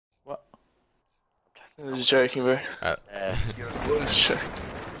I was joking, bro.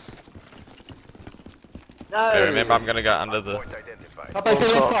 No. Hey, remember, I'm gonna go under the. Top I say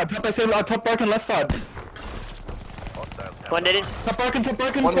left side. Top I say top broken left side. One dead in. Top broken. Top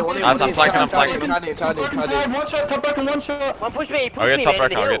broken. One, Nice, I'm flanking. Tidy. One shot. Top broken. One shot. One push me. I'll get me, top man,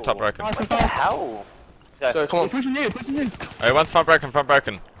 broken. in I'll the get top hill. broken. What the hell? Go, come on. Pushing you. Pushing you. Hey, one's front broken. Front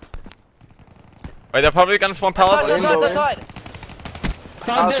broken. Wait, they're probably gonna spawn palace. Side.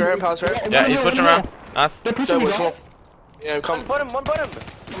 Palace ramp. Yeah, he's pushing around. Nice. They're pushing me. Yeah, come. One bottom.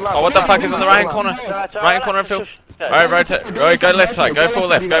 Oh, what the fuck is in the right hand corner? Right hand corner of field. Alright, rotate. Alright, go left side. Go full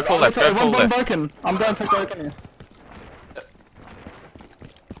left. Go full left. Go full left. I'm going to broken here.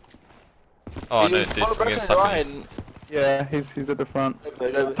 Oh no, dude, we're getting sucked in. Yeah, he's at the front.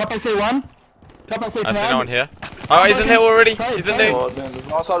 Top I say one. Top I say I see no one here. Oh, he's in there already. He's in there. Oh, man, there's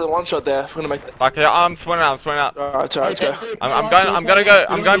one side of one shot there. We're gonna make that. Fuck yeah, I'm swinging out. Alright, let's go. I'm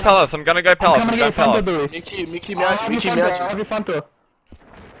going palace. I'm going palace. Mickey, Meow. Have your front door.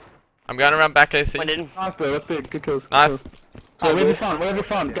 I'm going around back AC. One in. Nice, bro. That's big. Good kills. Nice. Where's your front?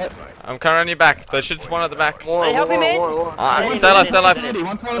 I'm coming around your back. They should spawn at the back. Hey, help me, man. Stay alive.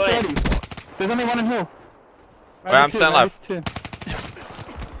 130. There's only one in hill. Wait, I'm staying alive.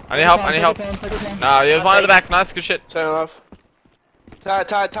 I need help. Nah, there's one at the back. Nice, good shit. Stay alive.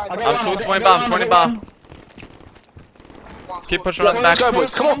 Tied. I'm 20 bar. Keep pushing around the back. Let's go,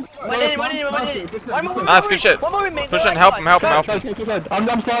 boys. Come on. One in. Nice, good shit. Push in, help him.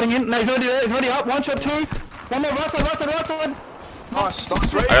 I'm sliding in. No, he's already up. One shot, two. One more, right side. Nice. I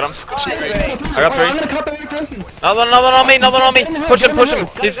got him. I got I'm three. gonna cut the rotation. Another on me. Push him.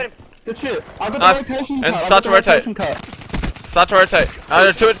 He's Good shit. I got nice. the rotation And cut. start to rotate. Start to rotate.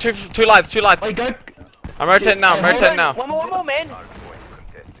 No, two lights. Wait, go. I'm rotating now. One more, man.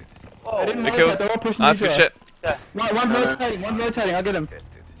 Oh, Good kills. Nice, good shit. Right, one's rotating. I'll get him.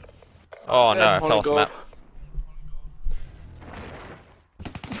 Oh no, I fell off the map.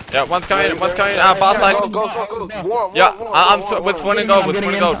 Yeah, one's coming in. Bar side. Go. Yeah, we're spawning gold.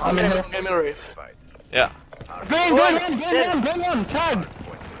 I'm in here. Yeah. Green one. Tag.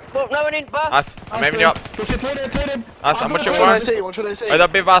 no one in. Bar. Nice. I'm aiming you up. Good shit, traded. Nice, I'm pushing What one. should I say? Wait, that'll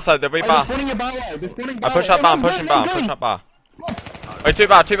be bar side. There'll be bar. They're spawning bar. I push up bar. I'm pushing bar. Wait, two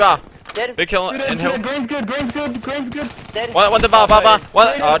bar. Dead. Big kill in hill. Green's good. Dead. One the bar. One.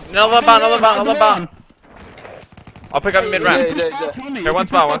 Another bar. I'll pick up mid ramp. Yeah. Okay, one's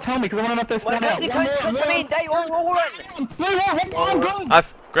bar. Tell me, because I want to know if they spawn out. One more.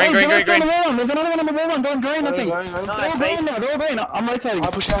 Nice. Green. There's another one on the wall. Going green, I think. They're all green. I'm rotating.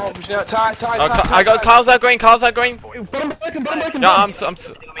 I'm pushing out. Tied. I got Carl's out green. Bottom broken. Yeah,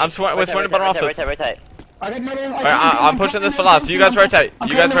 we're spawning bottom office. Rotate. I'm pushing this for last. You guys rotate.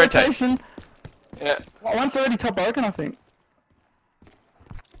 Yeah. One's already top broken, I think.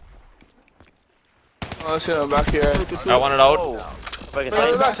 Oh, let's see, I'm back here. I want it old. Throw the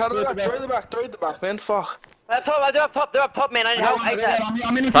back, man. Fuck. They're up top, man. I need help.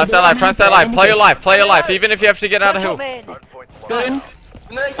 Try and stay alive. Play your life. Even if you have to get out of hill. Go in.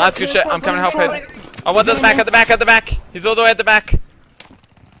 Nice, good shit. I'm coming to help him. Oh, one's at the back. He's all the way at the back. He's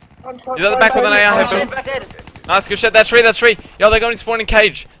at the back with an AR. Nice, good shit. That's three. Yo, they're going to spawn in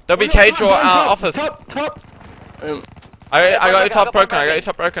cage. There'll be cage or office. Top. I got your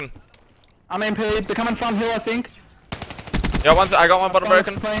top broken. I'm MP. They're coming from hill, I think. Yeah, I got one bottom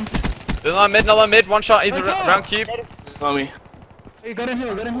broken. There's another mid. One shot. He's around cube. Got me. Hey, got in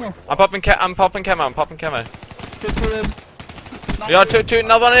here. I'm popping camo. Yeah, two.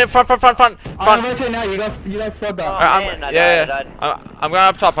 Another one in front. I'm rotating now. You guys flood that. Yeah. I'm going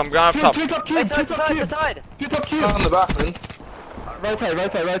up top. Two top cube. Two top cube. On the back, man.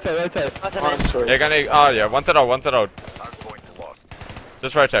 Rotate. You're gonna. Oh yeah. One's at old.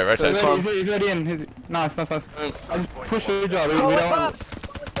 Just rotate. He's already in. Nice. I just push the job. We don't want.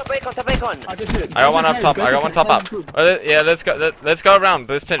 Top bacon. I got one top up. Yeah, let's go around.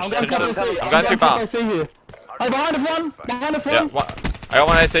 Let's pinch. I'm going too far. Hey, behind us one. Yeah, I got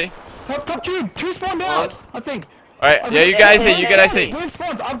one AC. Top cube. Two spawned out, I think. Alright, yeah, you get AC. Where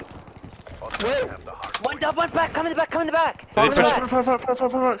spawns? One down, one back. Come in the back. Come on,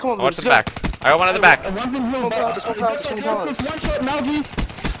 Watch the back. I got one at the back. One's in hill. One shot, Malgi.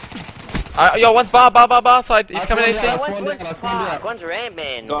 Yo, one's bar side. He's coming AC. One's ramp,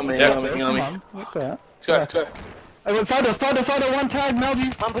 man. Got me. Okay. Let's go. Hey, side door, one tag,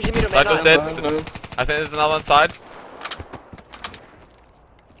 Malgi. One pushing middle, Side door's dead. Go. I think there's another one side.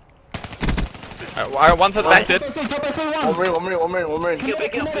 I got one side back dead. One ring.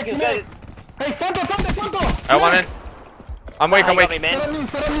 Big kills, guys. Hey, front door. I got one in. I'm weak.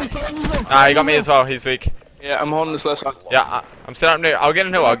 Nah, he got me as well. He's weak. Yeah, I'm holding this left side. Yeah, I'm set up new. I'll get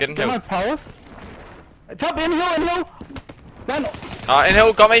in hill. Get my power. Top in hill. One. In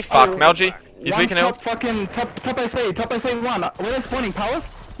hill, got me. Fuck, Melgy. He's weak in hill. Top AC one. Where are spawning? Palace?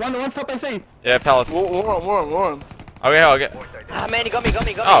 One's top AC. Yeah, Palace. Warren. Okay. Ah, man, he got me.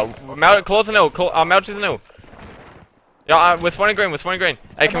 Oh, Claw's in hill. Melgy's in hill. Yeah, we're spawning green.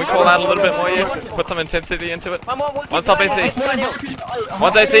 Hey, can we call out a little bit more here? Put some intensity into it. One's top AC.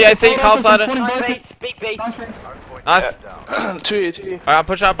 One's AC, Carl Slider. Big base. Nice. Two. Alright, I'm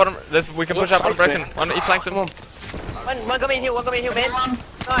pushing up bottom. We can push up on Brecken. He flanked him. One got me in here, man.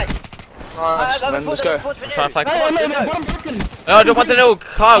 Nice. Nice, man, let's go. I'm trying to flank him. Bottom. No, I don't want the new.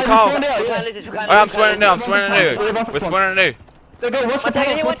 Kyle. Alright, I'm swearing a new. We're swearing a new.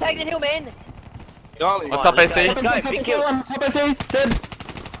 One tagged in hill, man. What's up, AC? Big kill. Top AC. Dead.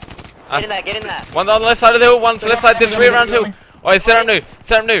 Get in that. One's on the left side of the hill, one's left side, there's 3 around hill. Oh, set up new.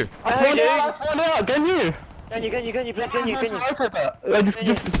 I spawned out. Can you? Can you, please, can you? Just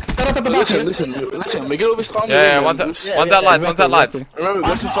set up at the back. Listen, we get all this time. Yeah, one's out lights. Remember,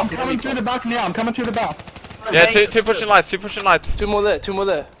 I'm coming through the back now. I'm coming through the back. Yeah, two pushing lights. Two more there.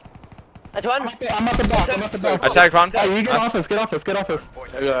 That's one. I'm at the back. I tagged one. Hey, you get off us. Get off us.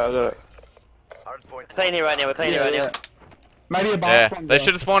 I got it. Playing here right now, we're playing here right now. Maybe a box. Yeah, they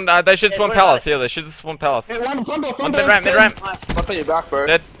should have spawned. They should spawn Palace. Yeah, they should have spawned Palace. Hey, one One mid ramp. I'll play your back, bro.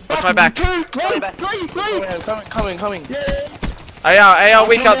 Dead. Watch my back. 2, 1, 3. Coming. Yeah. AR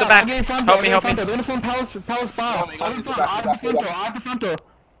weak out the back. Help me. They're gonna spawn Palace bar. I have the front door.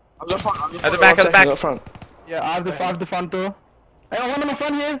 At the back. Yeah, I have the front door. Hey, one on the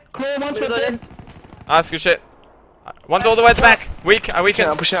front here. Clear, one shot dead. Nice, good shit. One's all the way at the back. Weak.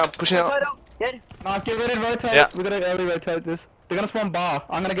 Pushing out. Dead. Nice, get ready to rotate. Yeah. We gotta early rotate this. They're gonna spawn bar.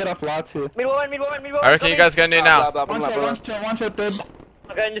 I'm gonna get off lights here. Mid one. I reckon you guys go new now. One shot dead.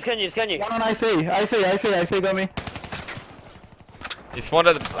 Okay, just can you. One on AC got me. He spawned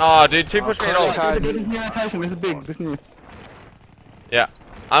at the. Oh, dude, 2 push me at all. This is new rotation. This is big. This is new. Yeah.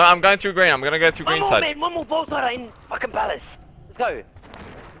 I'm going through green. I'm gonna go through green side. One more vault side in fucking Palace. Let's go.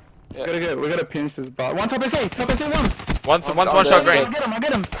 Yeah. We gotta pinch this bar. One top AC one. One's one shot green. I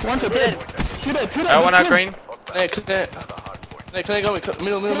get him. One shot dead. Two dead. One out green. Hey, can I go?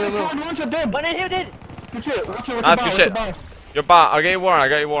 Middle. One shot dead. One in here, dead. Good shit. Watch it. Nice, good shit. Your bar. I'll get you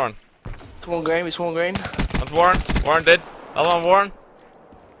Warren. Small green. One's Warren. Warren dead. Another one Warren.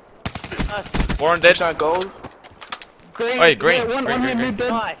 Warren dead. Push out gold. Green. Wait, green. One here mid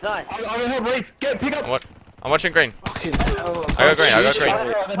dead. Nice. I'll help Reef. Pick up. What? I'm watching green. Fucking hell. I got green.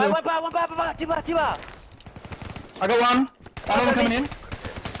 One bar. Two bar. I got one. Another coming in.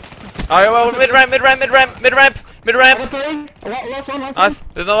 Oh, well, mid ramp. I got 3. Last one. Nice.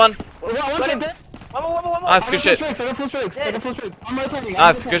 There's another one. One shot dead. One more. Nice, good shit. I got full streaks. I'm rotating.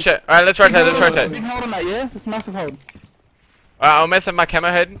 Nice, good shit. Alright, let's rotate. Big hold on that, yeah? It's a massive hold. Alright, I'll mess up my camo,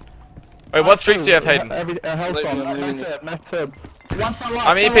 Hayden. Wait, what streaks do you have, Hayden? Hellstorm. Nice herb.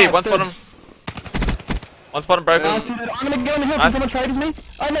 I'm EP, one spot him. One spot him broken. I'm gonna get on the hill. Can someone trade with me?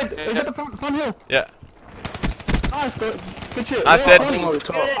 Oh, no, is it the front hill? Yeah. Nice, good shit. Nice, dead.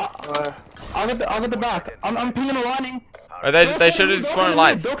 I'll get the back. I'm pinging a lining. Oh, they should have spawned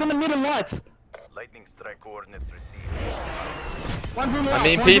lights. Don't come in mid and lights. Lightning strike coordinates received. One's in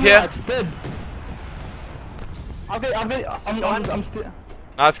I'm EP here. Dead. I'm still.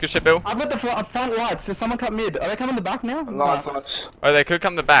 Nice, good shit, Bill. I've got the front lights. So someone cut mid. Are they coming the back now? Nice. Oh, they could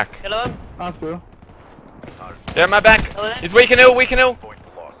come the back. Hello. Nice, Bill. Yeah, my back. He's weak and ill. Point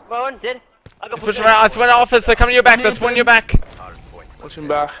lost. One dead. I got Push around. I swear to office. They're coming to your back. They're spawning your back. Pushing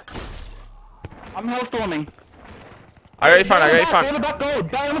back. I'm hellstorming. I got you front. Go the back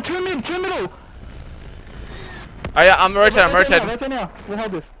gold. Down on two middle. Oh yeah, I'm rotating. Rotate now. We'll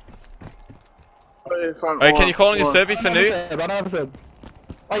hold this. Hey, can you call on your Serby for new? I don't have a sub.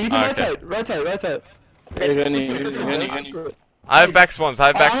 Oh, you can rotate. I have back spawns.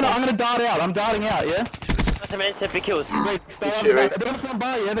 I'm gonna dart out. I'm darting out, yeah? That's a minute, 7 kills. Wait, stay on the back. They're gonna spawn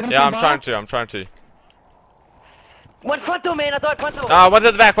by, yeah? Yeah, I'm trying to. One front door, man. I died front door. One's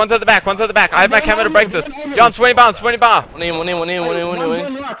at the back. I have my camera to break this. Yo, I'm swinging bar. One in. One's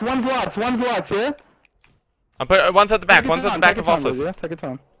lights, yeah? I'm putting one's at the back of office. Yeah, take your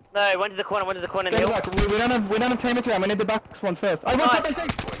time. No, one to the corner in the hill. We don't have teammates around. We need the back ones first.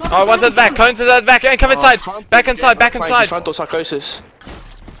 Oh, One's at the back. Cone's at the back. Hey, come inside. Back inside. Front door psychosis.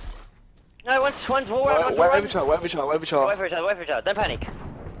 No, one's wall. Wait for each other. Don't panic.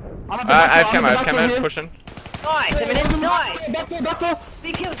 I have camo pushing. Nice, a minute. Nice. Back door.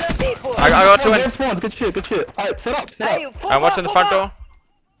 Big kills, don't see it for. I got two in. Spawns. Good shit. Alright, set up. I'm watching the front door.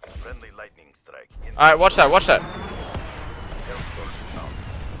 Friendly lightning strike. Alright, watch that.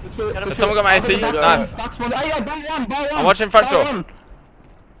 Has someone got my AC? Nice. I'm watching front door.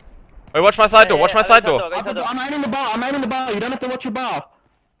 Wait, watch my side door. Watch my side door. I'm aiming the bar. I'm aiming the bar. You don't have to watch your bar.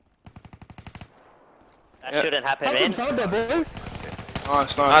 That shouldn't happen, Come man. inside there, boy.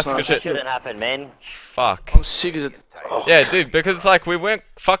 Nice, Nice, nice, good nice. shit. That shouldn't happen, man. Fuck. I'm sick of it. Oh, Yeah, dude, because like we weren't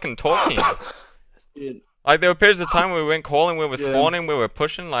fucking talking. dude. Like there were periods of time where we weren't calling, we were Yeah. spawning, we were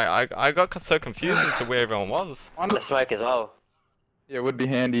pushing. Like I got so confused into where everyone was. The smoke as well. Yeah, it would be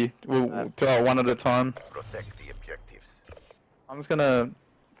handy. We'll do it one at a time. Protect the objectives. I'm just gonna.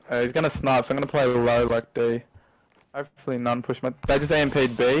 He's gonna snipe, so I'm gonna play low like D. Hopefully none push my. They just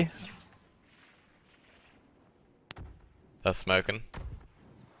AMP'd B. That's smoking.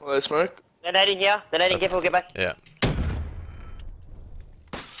 Well, they smoke. They're nading here. They're nading. Careful, get back. Yeah.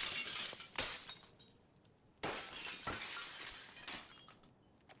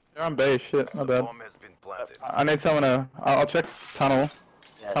 They're on B. Shit, my bad. Bomb has been planted. I need someone to. I'll check tunnel.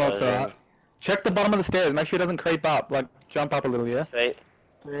 Yeah, Tunnel that to was right. Check the bottom of the stairs. Make sure it doesn't creep up. Like jump up a little, yeah. Sweet.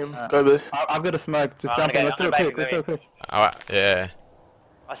 Go B. I've got a smoke. Just I'm jump in. gonna Let's go- do it I'm quick. gonna Let's do it quick. Alright, yeah.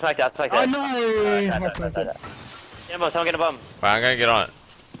 I smoked that. I smoked Oh that. no! Get a bomb. Someone get a bomb. Right, I'm gonna get on it.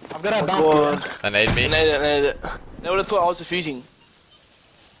 I've got a God. basket. They need me. They would have thought I was defusing.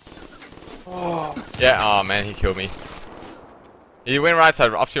 Oh, Yeah, oh man, he killed me. You went right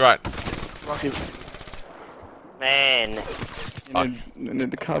side, off to your right. lucky. Man. You need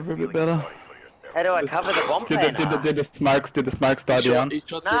to cover a bit better. Sorry for yourself. How do I cover the bomb planner? Did the smokes die down? He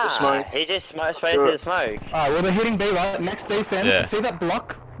shot through the Nah, smoke. he just sprayed through the smoke. Alright, well they're hitting B, right? Next defense. Yeah. See that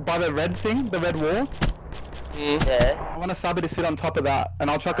block by the red thing? The red wall? Mm. Yeah. I want a subby to sit on top of that, and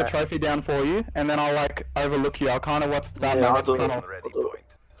I'll chuck a trophy down for you, and then I'll like overlook you. I'll kind of watch that. Yeah, like, I'll do it. tunnel. Ready point.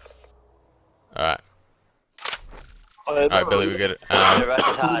 Alright. Oh, Alright, Billy, we get it. The rush is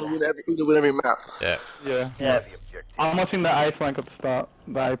hard. We win every map. Yeah. Yeah. Yeah. The objective. I'm watching the A flank at the start.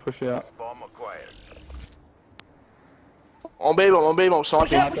 The A push out. Bomb acquired. On B bomb, Push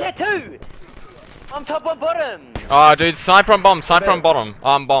sniping. out, push out too! I'm top on bottom! Oh, dude, sniper on bomb, sniper on bottom.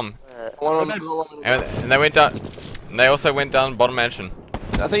 Bomb. One on the And they went down. And they also went down bottom mansion.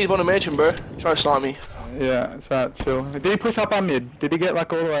 I think he's on a mansion, bro. Try to snipe me. Yeah, that's right. Chill. Did he push up our mid? Did he get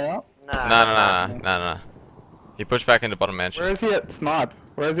like all the way up? No. He pushed back into bottom mansion. Where is he at snipe?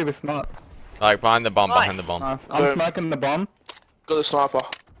 Where is he with snipe? Like behind the bomb, Nice. behind the bomb. Nice. I'm smoking the bomb. Got a sniper.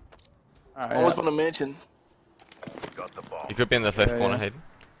 Alright, I was yeah. on a mansion. Got the bomb. He could be in the left Yeah, corner, yeah. Hayden.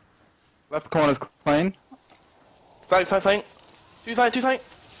 Left corner's clean. Flank. Two flank.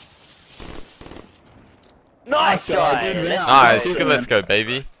 Nice shot, guy! good Let's round. Nice, Good good, let's go,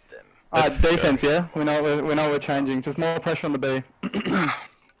 baby. Trust them. Alright, defense, yeah? We know we're changing. Just more pressure on the B.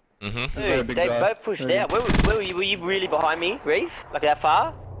 Mm-hmm. Very Dude, big they guy. both pushed Very out. Where were you? Were you really behind me, Reef? Like that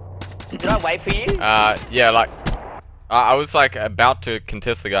far? Did I wait for you? Yeah, like I was like about to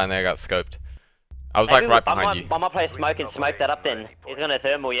contest the guy and then I got scoped. I was like Maybe right behind you. I might play smoke and smoke that up then. He's gonna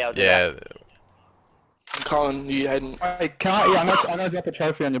thermal, yeah. I'll do Yeah. that. Colin, you hadn't. Wait, I'm gonna drop a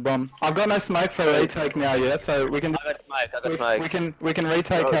trophy on your bomb. I've got no smoke for retake now, yeah? So we can I got smoke. we can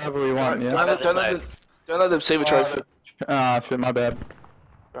retake however we want, yeah? Don't let them see the trophy. Ah, shit, my bad.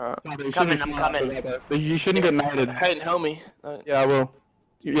 Alright. No, but you Coming, shouldn't I'm be coming. smart about that. You shouldn't get naded. Hayden, help me. No. Yeah, I will.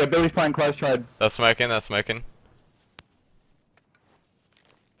 Yeah, Billy's playing close trade. That's smoking, that's smoking.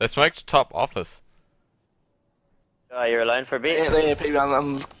 They smoked top office. Oh, you're alone for a bit? Yeah,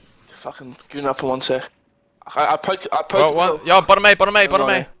 I'm fucking giving up for 1 sec. I poked. Well, one, yo, bottom A.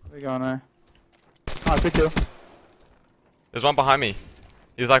 There you go, no. Alright, good kill. There's one behind me.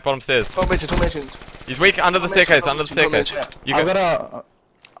 He's like bottom stairs. Top mention. He's weak under the staircase, under the staircase. Top You I've go. got a...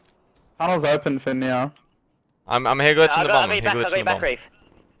 Tunnel's open for now. I'm here glitching I'll the go bomb. I'm here back, I'll glitching go the back, bomb. Reef.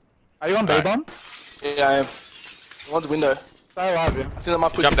 Are you on Alright. B-bomb? Yeah, I am. One's window. Stay alive, yeah. I think I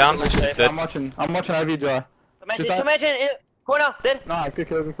might push Jump down. top mention. Dead. I'm watching over you, Dry. Imagine, corner, dead. Nice, good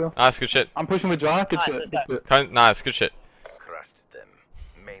kill, good kill. Nice, good shit. I'm pushing with Dry, good Nice, shit, that's good shit. Nice, good shit. Crushed them.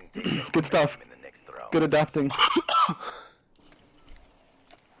 Maintain Good stuff. in the next round. Good adapting.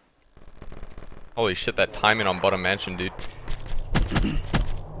 Holy shit, that timing on bottom mansion, dude.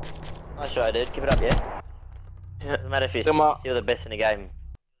 Nice try, dude. Keep it up, yeah? Yeah. Doesn't matter if you're Come on. still the best in the game.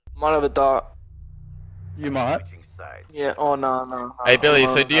 Might have a dart. You might. Switching sides. Yeah. Oh no. Hey Billy,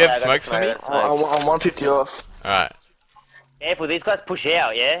 so do you Yeah, have I got smokes for me? smoke. I'm 150 off. Alright. Careful, these guys push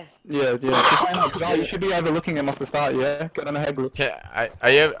out, yeah? Yeah. Just line up, Dry, you should be overlooking him off the start, yeah? Get on a head look. Okay, are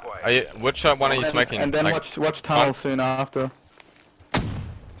you, which one are you smoking? And then Like, watch tunnel soon after.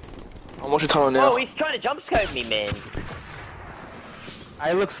 I'm watching tunnel now. Oh, he's trying to jump scope me, man.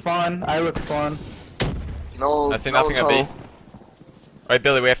 A looks fine, A looks fine. No. I see no nothing at tunnel. B. Wait,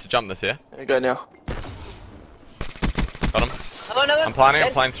 Billy, we have to jump this, yeah? There you go now. Got him. Oh, no, I'm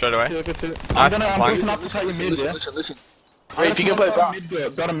planning straight away. Good. Nice, I'm fine. pushing up to take your mid, yeah? Listen. Wait, if you can play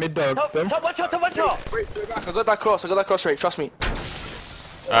back. Got a mid dog. Top one shot, top one shot. Wait, go back. I got that cross, Ray, trust me.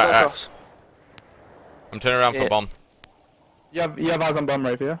 Alright. I'm turning around for Yeah. a bomb. You have eyes on bomb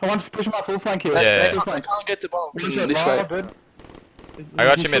right here. I want to push him up full flank here. Yeah. I can't get the bomb. One shot, This way. good. I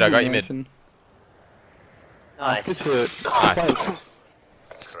got you mid, I got you mid. Nice. Good shit. Nice.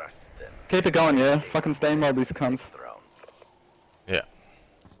 Crushed them. Keep it going, yeah. Fucking stay mob these cunts. Round. Yeah.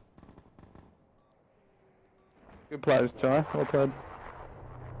 Good players, Jai. Well played.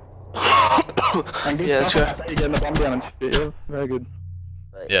 And good Yeah, let's stuff. go. You're getting the bomb down and shit, yeah. Very good.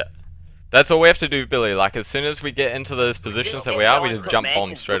 Yeah. That's all we have to do, Billy. Like, as soon as we get into those positions that we are, we just jump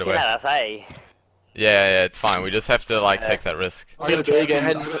bombs straight away. Yeah, it's fine. We just have to, like, take that risk. I'm gonna go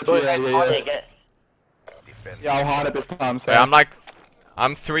ahead. Yeah, I'll hide it this time, so. Yeah,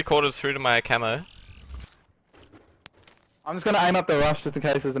 I'm 3/4 through to my camo. I'm just gonna aim up the rush just in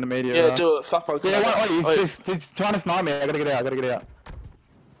case there's an immediate. Yeah, do it. Fuck, Yeah, wait, he's trying to snipe me. I gotta get out.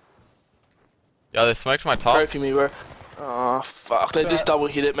 Yeah, they smoked my top. Trophy me, bro. Oh, fuck. They just double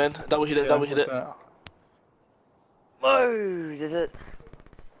hit it, man. Double hit it. Whoa, is it?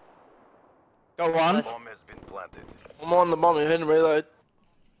 Go one. Bomb has been planted. I'm on the bomb, you're hitting reload.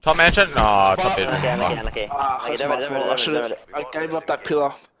 Top mansion? No, top hit. Okay. Ah, that's my fault. I gave up that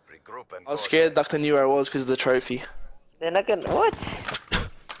pillar. Regroup and I was scared that they knew where I was because of the trophy. They're not gonna. What?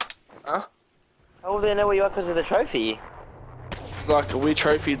 Huh? How will they know where you are because of the trophy? It's like, we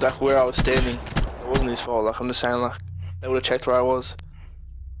trophied like where I was standing. It wasn't his fault, like I'm just saying like, they would have checked where I was.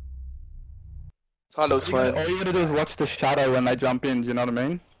 It's hard to explain. All you gotta do is watch the shadow when they jump in, do you know what I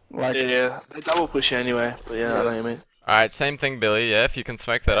mean? Like, Yeah, they double push you anyway, but yeah, I know what you mean. Alright, same thing, Billy. Yeah, if you can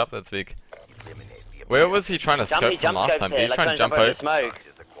smoke that up, that's big. eliminate the Where was he trying to scope from last time? Did he try and jump out? Smoke.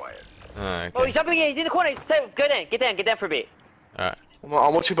 is acquired. Oh, Oh, okay. he's jumping in. He's in the corner. Go down. Get down for a bit. Alright. I'm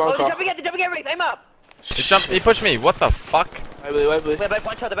watching Oh, bunker. they're jumping out, Reef. Aim up. He pushed me. What the fuck? Wait, Billy. They're both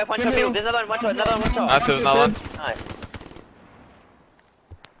one shot. Field. There's another one shot. Nice, there's another one. Nice.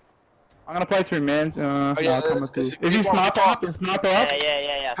 I'm gonna play through man. yeah, No, come with there's you. a Is he big one. sniper up? Is sniper up?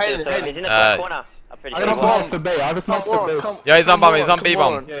 Yeah. Hayden, So Hayden. he's in the corner. I'm pretty I sure. got a Come on. smoke for B. I have a smoke Come for B. on, come. Yeah, he's on bomb, he's on come B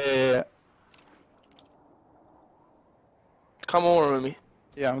bomb. Yeah. Come on with me.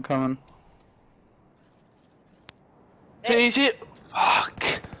 Yeah, I'm coming. He's hit. Fuck.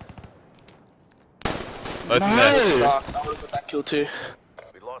 Both in there. No! Fuck, I would've got that kill too.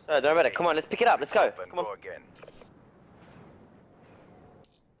 We lost. No, don't worry. Come on, let's pick it up. Let's go. And Come on. go again.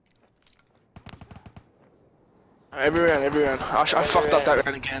 Every round. I fucked up that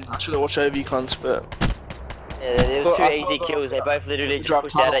round again. I should have watched over you cunts, but... Yeah, there was But I two easy thought kills. They both literally just dropped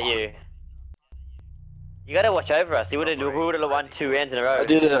pushed out at tunnel. you. You gotta watch over us. We would've won 2 rounds in a row. I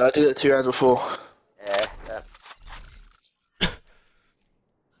did it 2 rounds before. Yeah.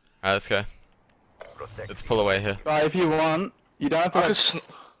 Alright, let's go. Protect Let's pull away here. Right, if you want, you don't have to I like,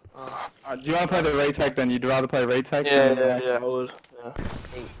 could do you want to play the retake then? You'd rather play retake? yeah, than, I would. Yeah.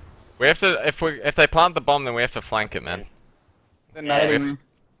 We have to, if they plant the bomb, then we have to flank it, man. Then Yeah. nading.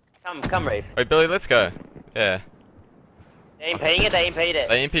 Come, Reef. Wait, Billy, let's go. Yeah. They ain't paying it. They ain't paid it.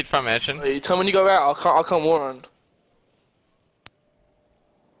 They impede front mansion. Wait, you tell me when you go out, I'll come war on.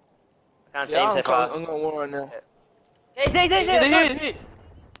 I can't see Yeah, him so far. I'm going war on now. Hey.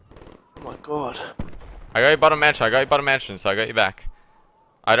 Oh my god. I got your bottom mansion, so I got you back.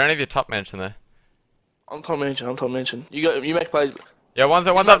 I don't have your top mansion there. I'm top mansion. You make plays. Yeah, one's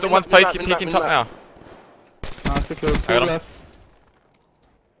up, one's peeking top now. Nice to kill. I Two got him. left.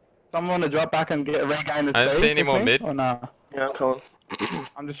 Someone want to drop back and regain this I don't speed, see any you more think? mid. Or nah? Yeah, I'm coming.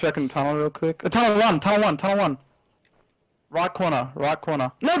 I'm just checking tunnel real quick. Tunnel one. Right corner.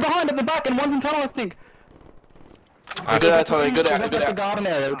 No, behind at the back, and one's in tunnel, I think. Alright. Good out, Tony. Good He's out. up at the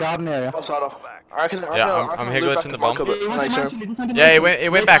garden area. Outside off. I reckon. Yeah, I'm here loop back glitching to the bomb. bunker, but He went to make sure. mansion, he just went to Yeah, he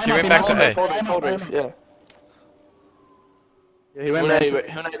mansion. went back to A. Hold it, yeah. Yeah, he went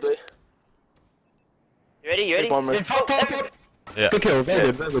back. Blue. You ready? Big bomber. Yeah, top. Yeah. Good kill,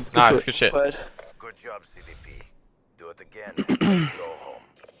 very good. Good Nice, shit. good shit. Played. Good job, CDP. Do it again. Let's go home.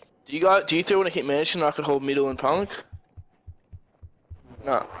 Do you two want to hit mansion? I could hold middle and punk.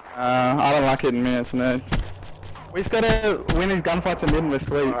 No. I don't like hitting minutes, no. We just gotta win these gunfights and mid and we're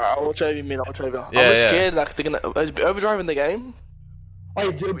sweet. Alright, I'll watch over you mid. I'm Yeah. scared like they're gonna overdriving the game.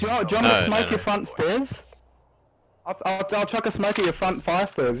 Wait, do you want me No, to smoke no. your front stairs? I'll chuck a smoke at your front 5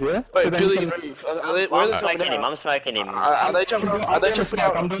 stairs, yeah? Wait, So then Billy you and can- Reeve. Where are they coming out? I'm smoking him. Are they jumping? Are they jumping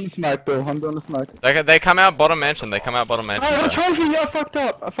out? I'm doing the smoke, Bill. I'm doing the smoke. They come out bottom mansion. Oh, I got a So. trophy! Yeah, I fucked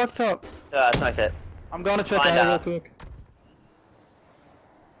up. I smoked it. I'm going to check Find A real out. quick.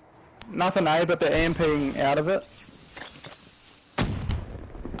 Nothing A, but they're EMPing out of it.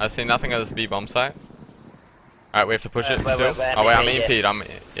 I see nothing at this B bomb site. Alright, we have to push it wait, still. wait, Oh wait, I'm yeah.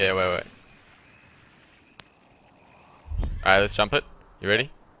 EMP'd. Yeah, wait. Alright, let's jump it. You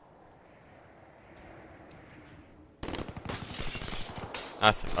ready?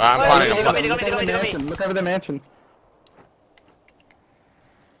 Nice. Alright, I'm planning. Look over the mansion.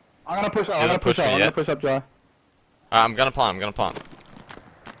 I'm gonna push up. I'm gonna push up, Jai. Alright, I'm gonna plant.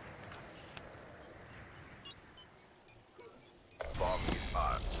 Bomb is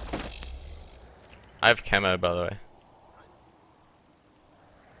armed. I have camo, by the way.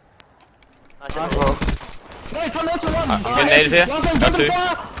 No, he's on mansion one. I'm getting naded here. Got two.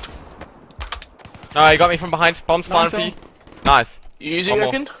 No, he got me from behind. Bomb's planted for you. Nice. You use it, One you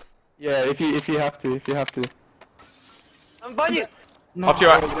more. reckon? Yeah, if you have to, I'm behind you. No. Off to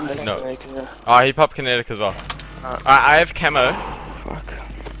your right. No. Oh, he popped kinetic as well. I have camo. Fuck.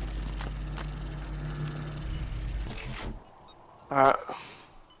 Alright.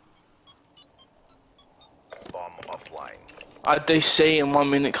 Bomb offline. I DC in 1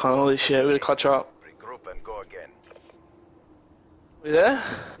 minute, kind of holy shit. We're gonna clutch up. Regroup and go again. We there?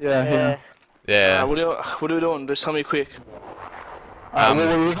 Yeah. Yeah. What are we doing? Just tell me quick.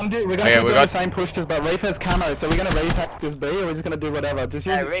 We're gonna do we the got- same pushes, but Reef has camo, so we're gonna retake this B, or we're just gonna do whatever. Just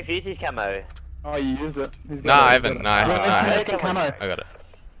use it. Reef uses camo. Oh, you used it. He's No, got it, I he's haven't. got it. No, Reef, I kinetic haven't. and camo. I got it.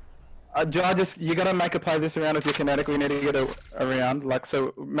 Jai, you gotta make a play this round with your kinetic. We need to get a round. Like,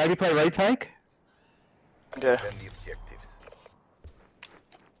 so maybe play retake. Okay. Defend the objectives.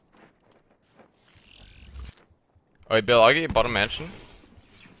 Oh, wait, Bill, I'll get your bottom mansion.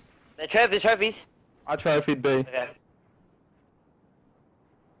 The trophies. I trophied B. Okay.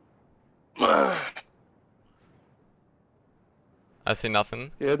 I see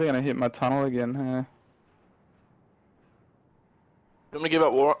nothing. Yeah, they're gonna hit my tunnel again. I'm gonna give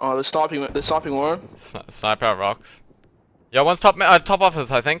up war. Oh, they're stopping war. Sniper out rocks. Yeah, one's top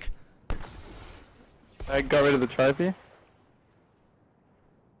office, I think. I got rid of the trophy.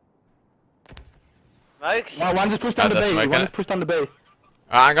 Smokes. No, one just pushed under that's B. smoke, One innit? just pushed under B. Alright,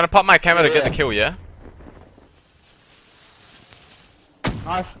 I'm gonna pop my camo to get the Yeah. kill, yeah?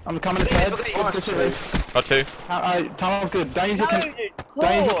 Nice. I'm coming to third. Got two. Tunnel's good. Don't use your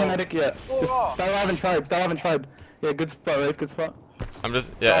kinetic yet. Just stay alive and trade. Stay alive and trade. Yeah, good spot, Reef. Good spot. I'm just,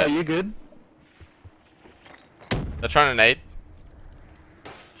 Oh, yeah. you good? They're trying to nade.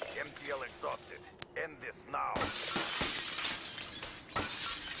 MTL exhausted. End this now.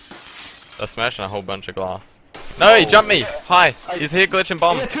 They're smashing a whole bunch of glass. No, he jumped me! Hi! He's here glitching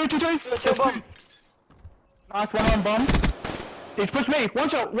bomb. Yeah, two. Nice, one on bomb. He's pushed me. One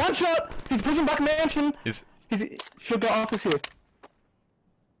shot. He's pushing back mansion. He should go office here.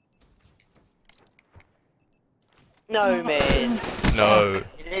 No, man. No.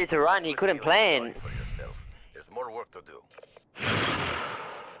 He needed to run. He couldn't plan. For yourself. There's more work to do.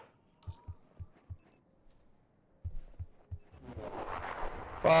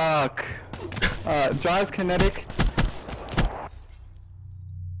 Fuck. Jai's kinetic.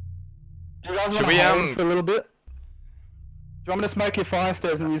 Do you guys want Should to we, hold for a little bit? Do you want me to smoke your fire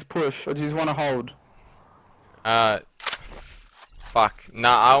stairs and use push, or do you just want to hold? Fuck.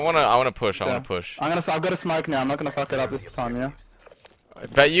 Nah, I wanna push, I Yeah. wanna push. I've got to smoke now. I'm not gonna fuck it up this time, yeah.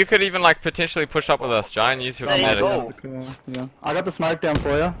 But you could even like potentially push up with us, Jai, and use your There you kinetic. go. Okay, yeah. I got the smoke down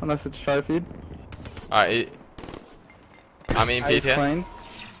for you, unless it's trophied. Alright, I'm EMP'd Ace here. clean.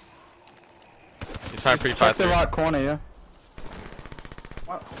 He's trying to pre-fire Check the through. right corner, yeah.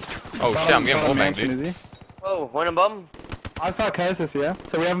 Oh shit, I'm getting wallbanged, dude. Is he? Whoa, one on bomb. I have psychosis, yeah.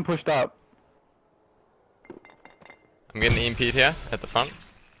 So we haven't pushed up. I'm getting EMP'd here, at the front.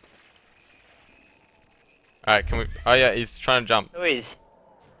 Alright, can we... Oh yeah, he's trying to jump. Who is?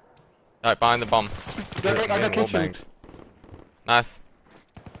 Alright, behind the bomb. I I'm got getting kitchen. wallbanged. Nice.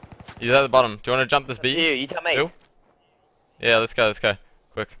 He's at the bottom. Do you want to jump this B? You tell me. Bill? Yeah, let's go.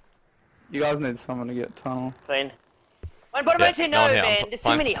 Quick. You guys need someone to get tunnel. Clean. One bottom Yeah, actually, no no, one here, man. I'm There's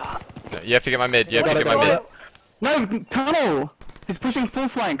fine. too many. No, you have to get my mid. You have to get my mid. No, tunnel! He's pushing full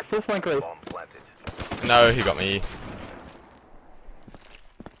flank Reef. Bomb planted. No, he got me.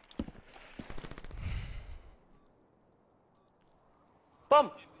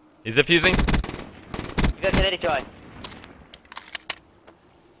 Bomb. He's defusing. You got kinetic try.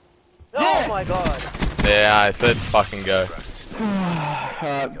 Yeah. Oh my god. Yeah, I said fucking go.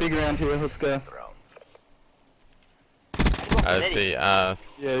 Big round here, let's go. Round. Let's see. Yeah,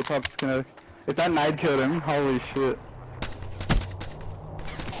 he pops kinetic. If that nade killed him, holy shit.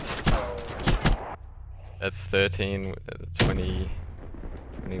 That's 13, 20,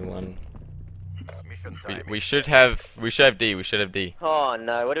 21. Mission time. We should have D. We should have D. Oh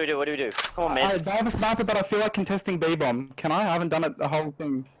no, what do we do? What do we do? Come on, man. I have a sniper, but I feel like contesting B bomb. Can I? I haven't done it the whole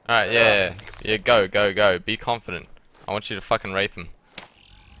thing. Alright, yeah. Go. Be confident. I want you to fucking rape him.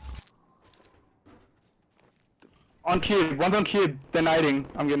 On cube. One's on cube. They're nading.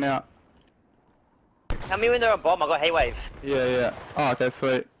 I'm getting out. Tell me when they're on bomb. I got hay wave. Yeah. Oh, okay,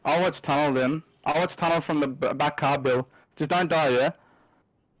 sweet. I'll watch tunnel then. I'll watch tunnel from the back car bill. Just don't die, yeah?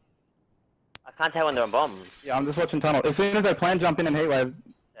 I can't tell when they're on bomb. Yeah, I'm just watching tunnel. As soon as they plan, jump in and heat wave.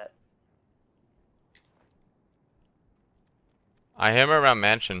 Yeah. I hear him around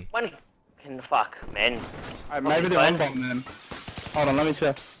mansion. One can fuck, man. Alright, maybe they're on bomb then. Hold on, let me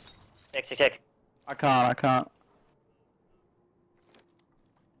check. Check. I can't.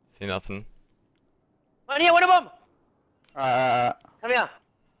 See nothing. One here, one of them! Alright. Come here.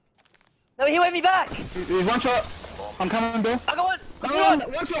 No, he waved me back! He's one shot. I'm coming, Bill. I got one!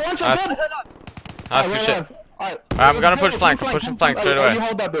 One shot, Nice. dead! Nice, good shit. Alright, I'm gonna push flank. Pushing flank straight away. You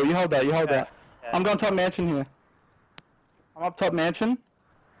hold that, Bill. You hold that. Yeah. I'm going top mansion here. I'm up top mansion.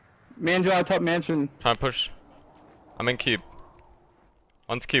 Me and Joe are top mansion. Try and push. I'm in cube.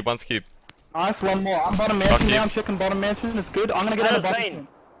 One's cube. Nice, one more. I'm bottom mansion now. I'm checking bottom mansion. It's good. I'm gonna get on the bottom.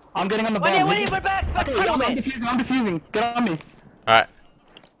 I'm getting on the bottom. One here, we're back! Okay, I'm defusing. Get on me. Alright.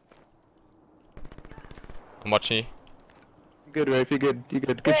 I'm watching you. You're good, Rafe. You're good.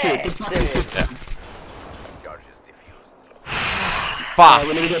 Good Yeah, shit. Good fucking shit. Yeah. Charges diffused. Fuck!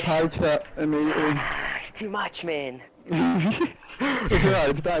 We're gonna get parry chat immediately. It's too much, man. It's alright,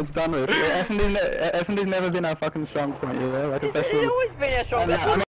 it's done with. S&D's never been our fucking strong point, yeah? Like, It's especially... always been a strong. I mean,